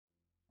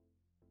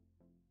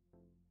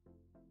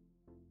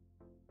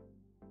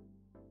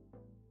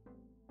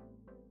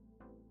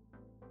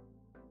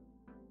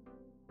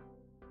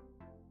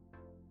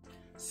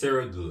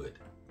Sarah Goode.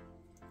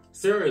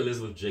 Sarah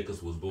Elizabeth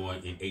Jacobs was born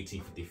in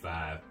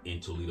 1855 in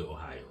Toledo,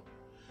 Ohio.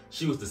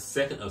 She was the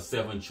second of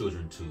 7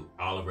 children to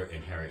Oliver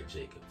and Harriet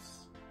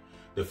Jacobs.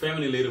 The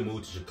family later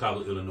moved to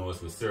Chicago, Illinois,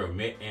 where Sarah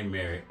met and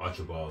married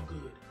Archibald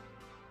Goode.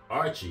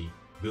 Archie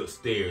built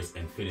stairs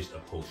and finished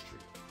upholstery.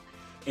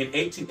 In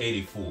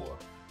 1884,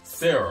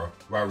 Sarah,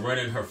 while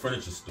running her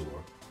furniture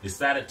store,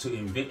 decided to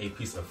invent a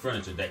piece of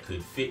furniture that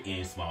could fit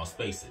in small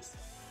spaces.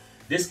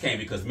 This came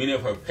because many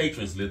of her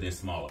patrons lived in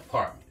small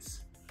apartments.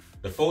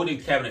 The folding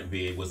cabinet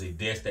bed was a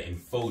desk that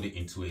enfolded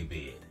into a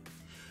bed.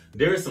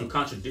 There is some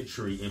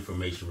contradictory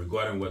information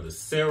regarding whether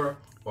Sarah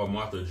or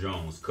Martha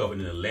Jones, covered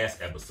in the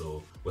last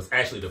episode, was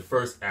actually the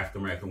first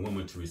African-American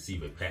woman to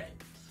receive a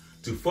patent.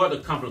 To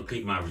further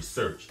complicate my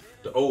research,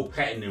 the old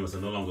patent numbers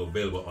are no longer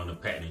available on the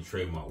Patent and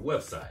Trademark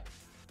website.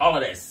 All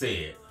of that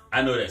said,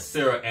 I know that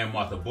Sarah and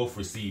Martha both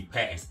received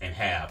patents and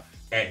have,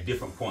 at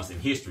different points in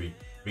history,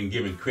 been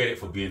given credit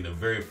for being the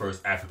very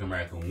first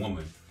African-American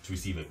woman to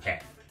receive a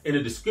patent. In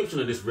the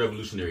description of this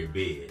revolutionary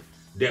bed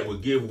that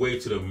would give way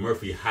to the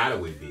Murphy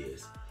Hideaway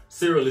beds,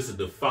 Sarah listed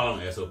the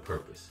following as her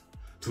purpose: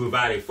 to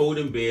provide a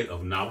folding bed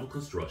of novel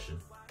construction,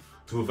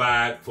 to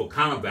provide for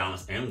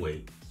counterbalance and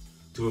weight,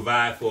 to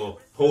provide for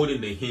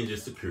holding the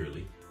hinges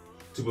securely,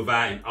 to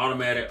provide an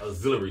automatic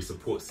auxiliary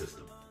support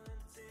system.